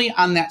primarily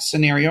on that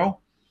scenario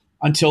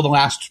until the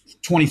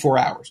last 24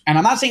 hours. And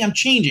I'm not saying I'm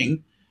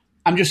changing.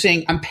 I'm just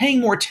saying I'm paying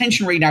more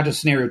attention right now to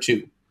scenario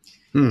two.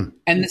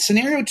 And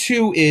scenario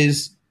two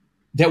is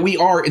that we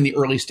are in the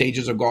early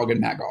stages of Gog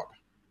and Magog.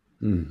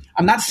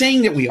 I'm not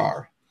saying that we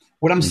are.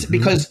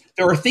 Because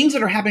there are things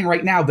that are happening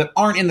right now that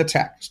aren't in the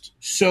text.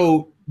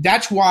 So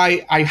that's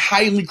why I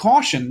highly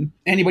caution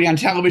anybody on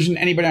television,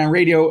 anybody on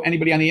radio,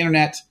 anybody on the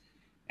internet,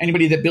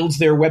 anybody that builds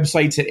their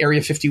websites at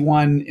Area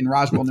 51 in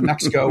Roswell, New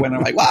Mexico, and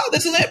they're like, wow,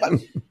 this is it.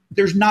 But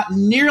there's not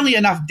nearly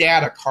enough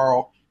data,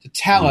 Carl, to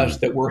tell us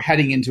that we're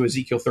heading into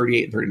Ezekiel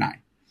 38 and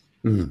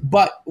 39.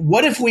 But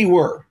what if we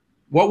were?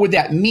 What would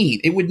that mean?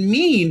 It would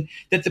mean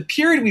that the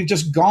period we've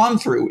just gone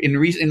through in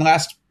the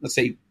last, let's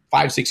say,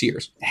 5-6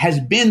 years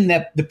has been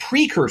that the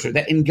precursor,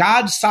 that in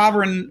God's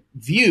sovereign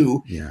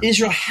view,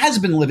 Israel has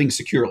been living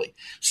securely.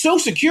 So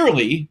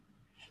securely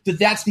that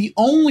that's the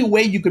only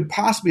way you could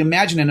possibly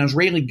imagine an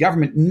Israeli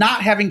government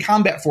not having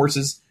combat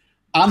forces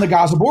on the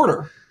Gaza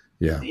border.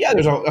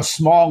 There's a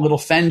small little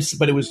fence,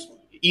 but it was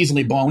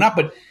easily blown up.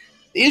 But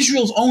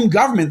Israel's own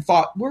government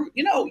thought,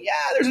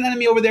 there's an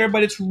enemy over there,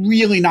 but it's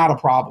really not a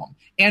problem.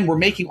 And we're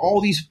making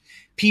all these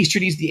peace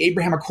treaties. The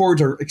Abraham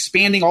Accords are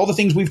expanding all the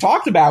things we've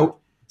talked about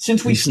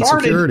since we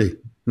started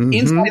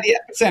inside the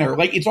epicenter.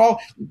 Like it's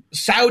all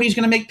Saudi's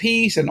going to make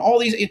peace and all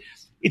these.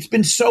 It's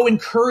been so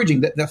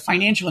encouraging that the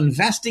financial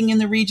investing in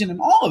the region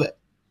and all of it.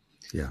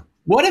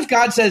 What if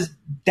God says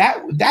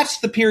that's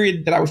the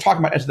period that I was talking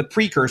about as the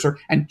precursor,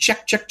 and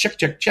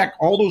check,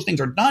 all those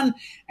things are done.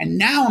 And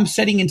now I'm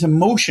setting into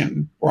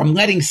motion, or I'm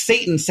letting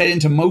Satan set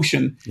into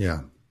motion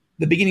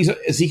the beginnings of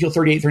Ezekiel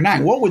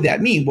 38-39. What would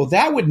that mean? Well,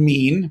 that would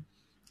mean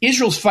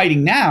Israel's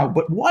fighting now.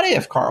 But what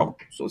if, Carl?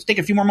 So let's take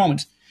a few more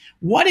moments.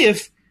 What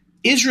if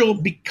Israel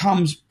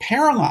becomes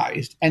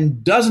paralyzed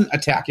and doesn't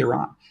attack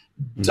Iran,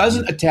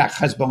 doesn't attack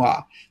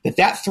Hezbollah,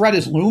 that threat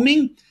is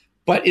looming,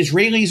 but the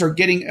Israeli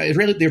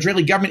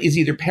government is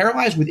either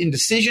paralyzed with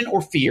indecision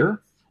or fear,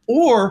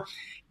 or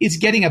is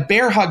getting a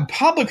bear hug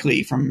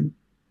publicly from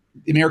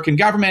the American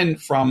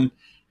government, from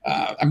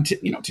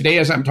today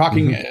as I'm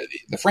talking,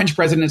 the French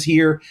president is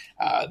here,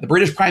 the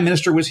British prime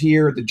minister was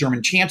here, the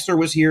German chancellor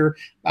was here,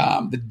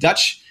 the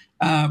Dutch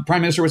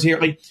prime minister was here.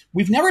 Like,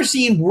 we've never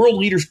seen world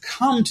leaders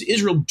come to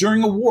Israel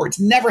during a war. It's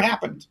never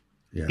happened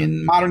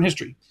in modern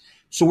history.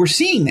 So we're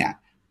seeing that.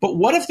 But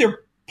what if they're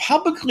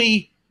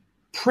publicly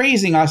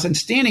praising us and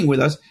standing with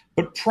us,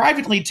 but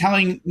privately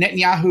telling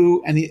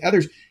Netanyahu and the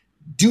others,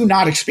 do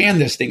not expand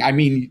this thing. I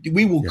mean,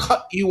 we will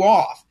cut you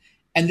off.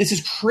 And this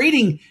is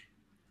creating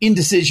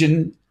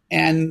indecision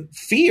and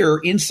fear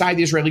inside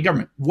the Israeli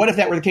government. What if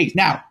that were the case?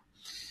 Now,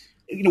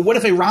 what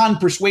if Iran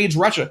persuades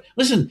Russia?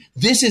 Listen,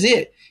 this is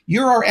it.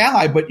 You're our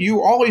ally, but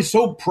you're always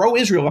so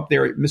pro-Israel up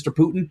there, Mr.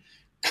 Putin.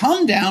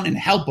 Come down and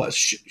help us.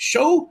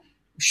 Show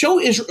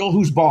Israel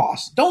who's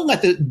boss. Don't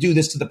let them do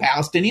this to the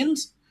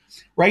Palestinians,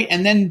 right?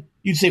 And then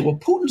you'd say, well,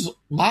 Putin's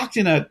locked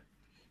in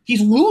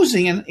he's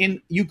losing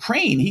in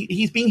Ukraine.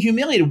 He's being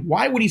humiliated.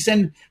 Why would he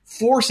send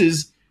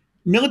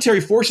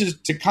military forces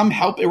to come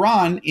help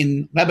Iran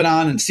in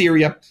Lebanon and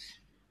Syria?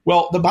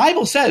 Well, the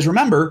Bible says,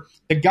 remember,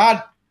 that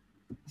God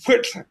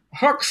puts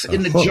hooks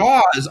in the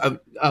jaws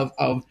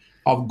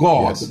of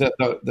Gog,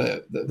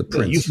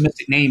 the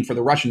euphemistic name for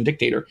the Russian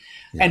dictator,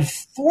 and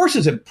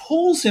forces him,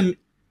 pulls him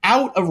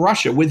out of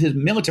Russia with his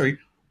military.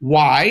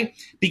 Why?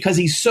 Because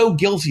he's so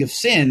guilty of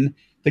sin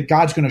that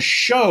God's going to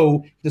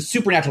show the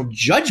supernatural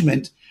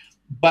judgment,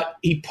 but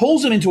he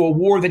pulls him into a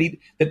war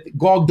that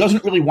Gog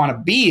doesn't really want to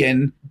be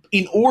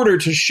in order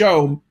to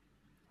show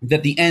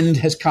that the end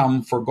has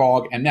come for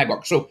Gog and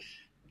Magog. So,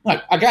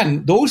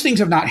 again, those things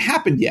have not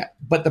happened yet,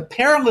 but the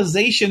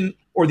paralyzation,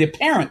 or the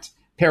apparent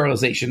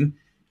paralyzation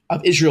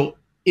of Israel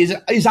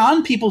is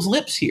on people's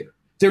lips here.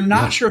 They're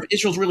not sure if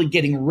Israel's really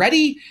getting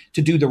ready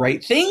to do the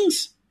right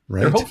things.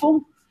 Right. They're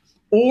hopeful.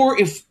 Or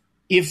if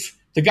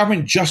the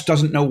government just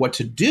doesn't know what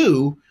to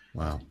do.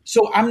 Wow.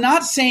 So I'm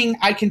not saying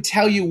I can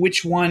tell you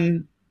which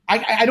one.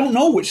 I don't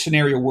know which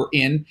scenario we're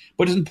in,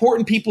 but it's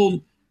important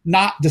people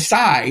not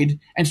decide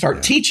and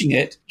start teaching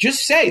it.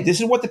 Just say,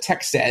 this is what the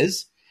text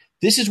says.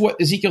 This is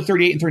what Ezekiel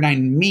 38 and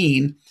 39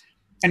 mean.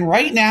 And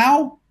right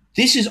now,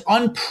 this is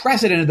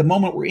unprecedented, the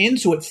moment we're in.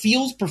 So it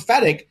feels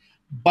prophetic,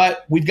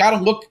 but we've got to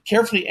look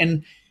carefully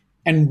and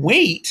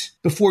wait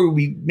before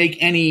we make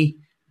any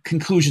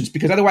conclusions,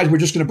 because otherwise we're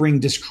just going to bring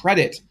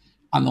discredit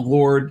on the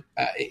Lord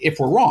if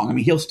we're wrong. I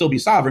mean, he'll still be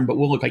sovereign, but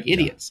we'll look like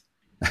idiots.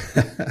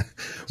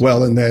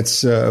 Well, and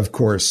that's, of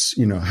course,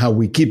 how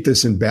we keep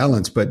this in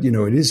balance. But,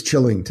 it is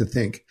chilling to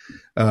think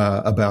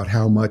about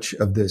how much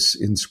of this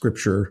in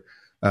Scripture,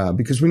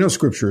 because we know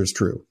Scripture is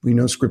true. We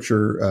know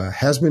Scripture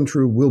has been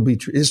true,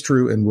 is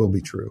true, and will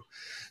be true.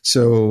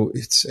 So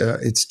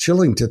it's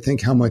chilling to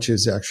think how much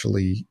is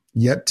actually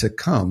yet to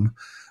come,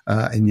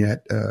 and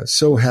yet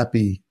so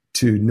happy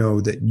to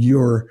know that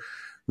you're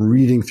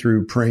reading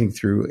through, praying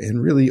through,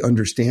 and really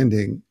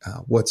understanding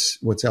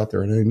what's out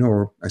there. And I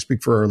know I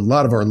speak for a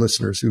lot of our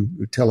listeners who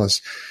tell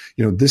us,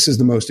 this is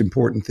the most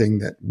important thing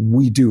that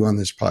we do on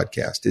this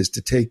podcast, is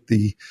to take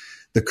the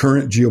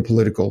current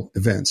geopolitical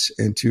events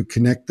and to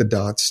connect the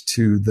dots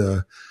to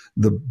the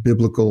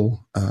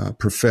biblical,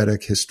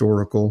 prophetic,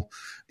 historical,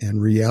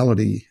 and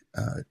reality.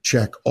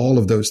 Check all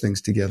of those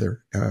things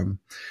together.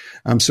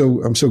 I'm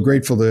so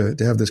grateful to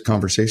have this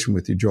conversation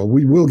with you, Joel.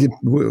 We're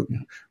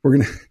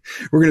going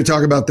to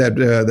talk about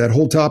that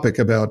whole topic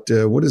about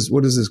what is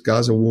this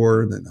Gaza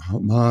war, and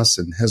Hamas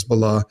and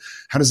Hezbollah.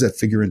 How does that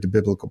figure into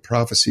biblical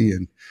prophecy?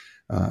 And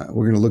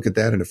we're going to look at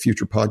that in a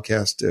future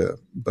podcast.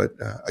 But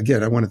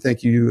again, I want to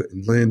thank you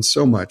and Lynn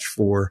so much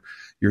for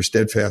your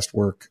steadfast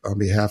work on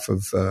behalf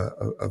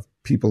of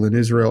people in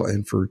Israel,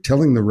 and for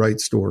telling the right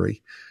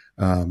story.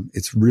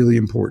 It's really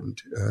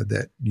important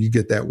that you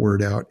get that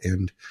word out,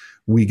 and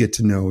we get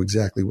to know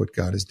exactly what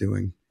God is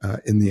doing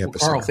in the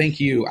episode. Carl,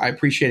 thank you. I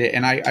appreciate it.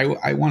 And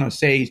I want to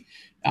say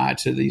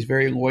to these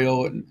very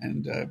loyal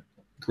and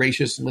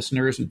gracious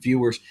listeners and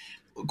viewers,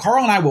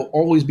 Carl and I will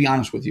always be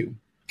honest with you.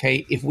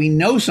 Okay. If we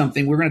know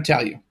something, we're going to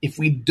tell you. If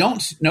we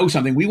don't know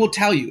something, we will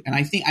tell you. And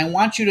I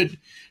want you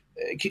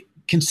to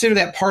consider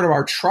that part of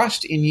our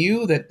trust in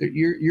you, that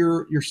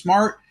you're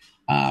smart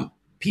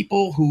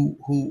people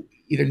who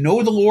either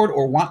know the Lord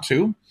or want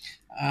to,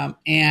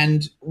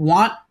 and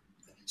want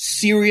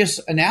serious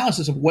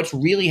analysis of what's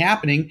really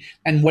happening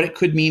and what it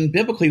could mean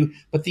biblically,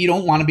 but you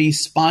don't want to be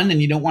spun,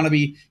 and you don't want to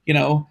be,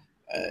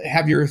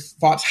 have your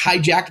thoughts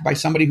hijacked by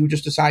somebody who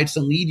just decides to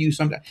lead you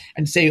sometime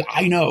and say,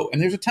 I know.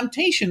 And there's a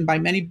temptation by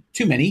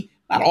too many,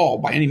 not all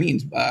by any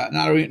means,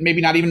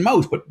 maybe not even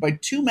most, but by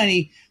too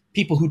many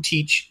people who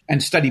teach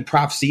and study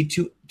prophecy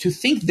to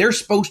think they're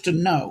supposed to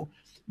know.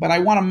 But I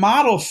want to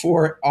model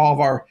for all of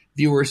our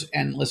viewers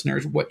and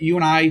listeners what you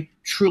and I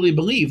truly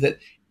believe, that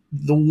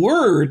the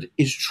word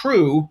is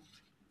true,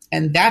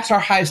 and that's our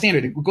highest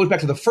standard. It goes back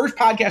to the first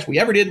podcast we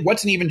ever did,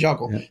 What's an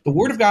Evangelical? Yeah. The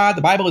word of God,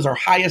 the Bible, is our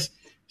highest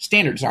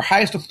standard. It's our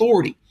highest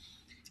authority.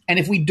 And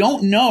if we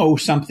don't know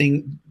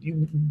something,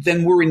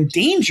 then we're in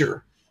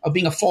danger of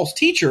being a false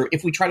teacher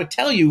if we try to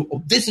tell you,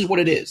 oh, this is what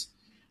it is.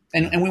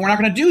 And we're not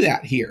going to do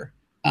that here.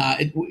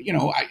 I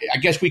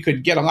guess we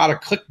could get a lot of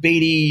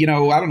clickbaity,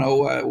 I don't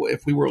know,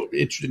 if we were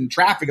interested in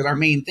traffic as our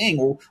main thing,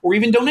 or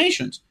even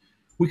donations.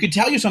 We could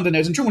tell you something that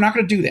isn't true. We're not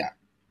going to do that.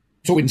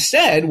 So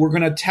instead, we're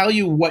going to tell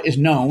you what is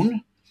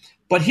known.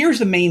 But here's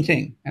the main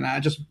thing, and I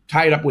just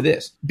tie it up with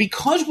this.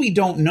 Because we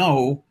don't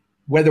know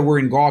whether we're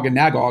in Gog and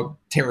Magog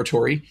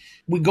territory,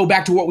 we go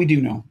back to what we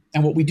do know.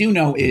 And what we do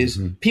know is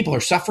people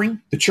are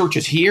suffering. The church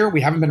is here.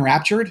 We haven't been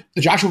raptured.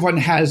 The Joshua Fund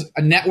has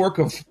a network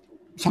of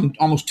some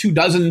almost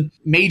 24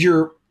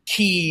 major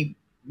key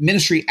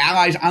ministry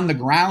allies on the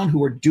ground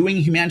who are doing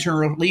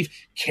humanitarian relief,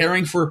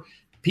 caring for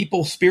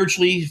people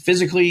spiritually,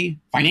 physically,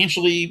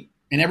 financially,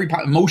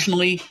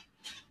 emotionally,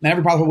 in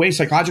every possible way,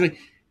 psychologically.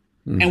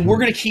 And we're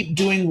going to keep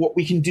doing what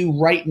we can do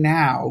right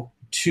now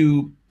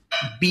to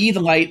be the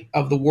light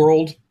of the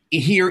world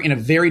here in a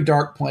very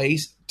dark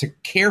place, to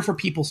care for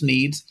people's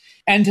needs,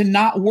 and to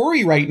not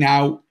worry right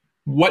now.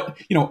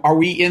 Are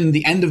we in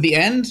the end of the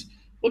end?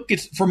 Look,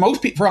 it's for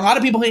a lot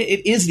of people,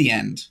 it is the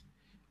end.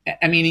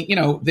 I mean,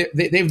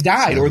 they've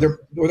died, or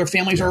their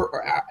families are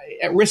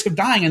at risk of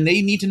dying, and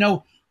they need to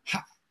know,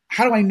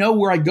 how do I know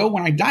where I go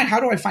when I die? How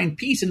do I find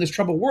peace in this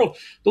troubled world?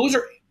 Those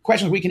are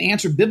questions we can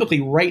answer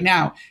biblically right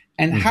now.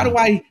 And how do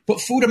I put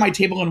food on my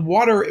table and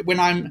water when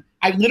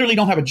I literally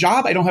don't have a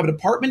job? I don't have an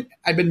apartment.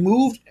 I've been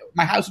moved.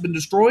 My house has been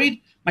destroyed.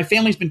 My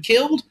family's been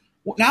killed.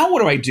 Now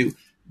what do I do?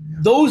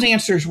 Those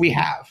answers we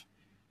have.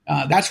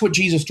 That's what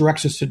Jesus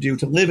directs us to do,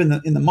 to live in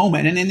the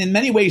moment. And in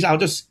many ways, I'll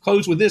just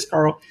close with this,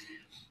 Carl.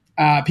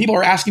 People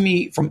are asking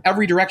me from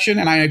every direction,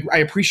 and I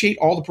appreciate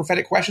all the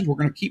prophetic questions. We're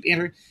going to keep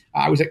answering.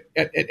 I was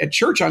at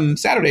church on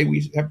Saturday.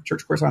 We have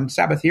church, of course, on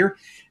Sabbath here.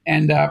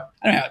 And I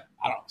don't know,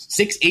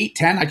 6, 8,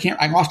 10.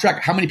 I lost track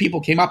of how many people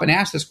came up and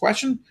asked this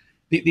question,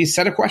 these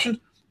set of questions.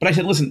 But I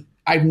said, listen,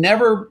 I've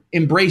never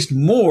embraced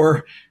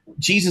more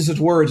Jesus'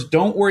 words.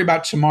 Don't worry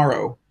about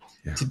tomorrow.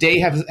 Yeah. Today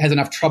has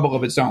enough trouble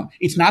of its own.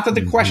 It's not that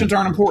the questions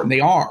aren't important. They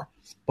are.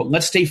 But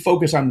let's stay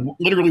focused on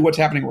literally what's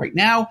happening right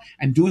now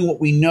and doing what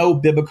we know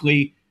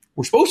biblically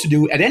we're supposed to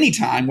do at any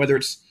time, whether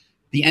it's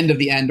the end of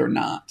the end or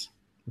not.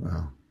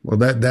 Wow. Well,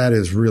 that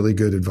is really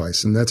good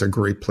advice. And that's a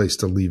great place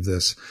to leave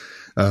this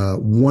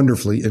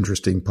wonderfully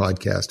interesting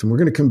podcast. And we're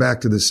going to come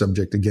back to this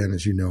subject again,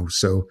 as you know.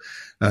 So,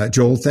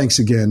 Joel, thanks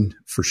again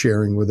for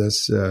sharing with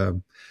us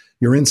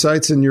your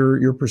insights and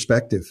your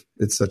perspective.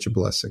 It's such a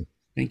blessing.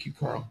 Thank you,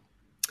 Carl.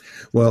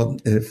 Well,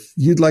 if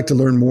you'd like to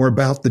learn more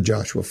about the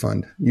Joshua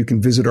Fund, you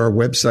can visit our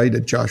website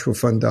at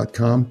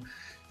joshuafund.com.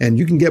 And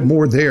you can get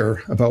more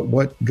there about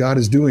what God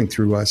is doing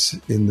through us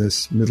in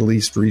this Middle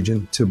East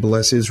region to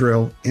bless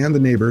Israel and the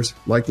neighbors,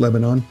 like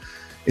Lebanon,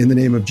 in the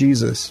name of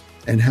Jesus,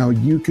 and how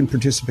you can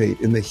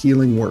participate in the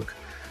healing work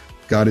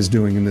God is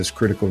doing in this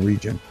critical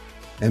region.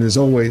 And as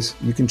always,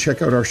 you can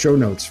check out our show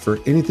notes for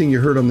anything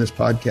you heard on this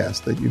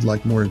podcast that you'd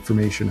like more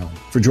information on.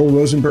 For Joel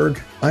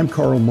Rosenberg, I'm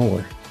Carl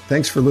Moeller.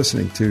 Thanks for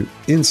listening to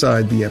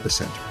Inside the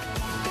Epicenter.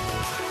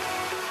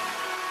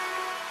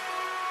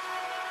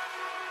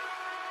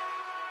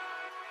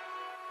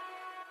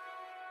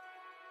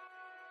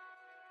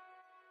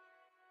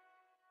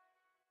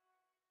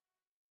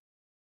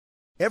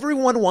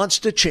 Everyone wants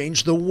to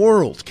change the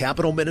world.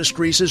 Capital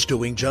Ministries is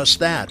doing just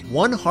that,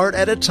 one heart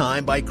at a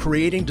time, by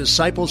creating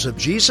disciples of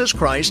Jesus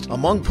Christ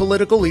among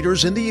political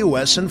leaders in the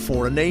U.S. and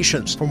foreign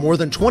nations. For more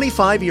than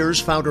 25 years,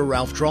 founder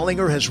Ralph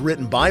Drollinger has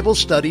written Bible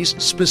studies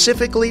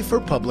specifically for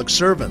public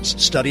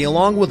servants. Study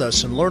along with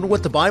us and learn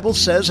what the Bible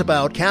says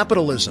about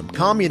capitalism,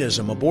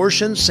 communism,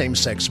 abortion,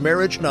 same-sex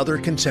marriage, and other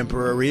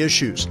contemporary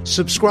issues.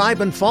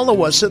 Subscribe and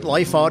follow us at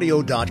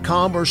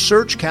lifeaudio.com or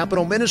search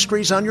Capital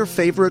Ministries on your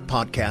favorite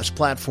podcast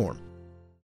platform.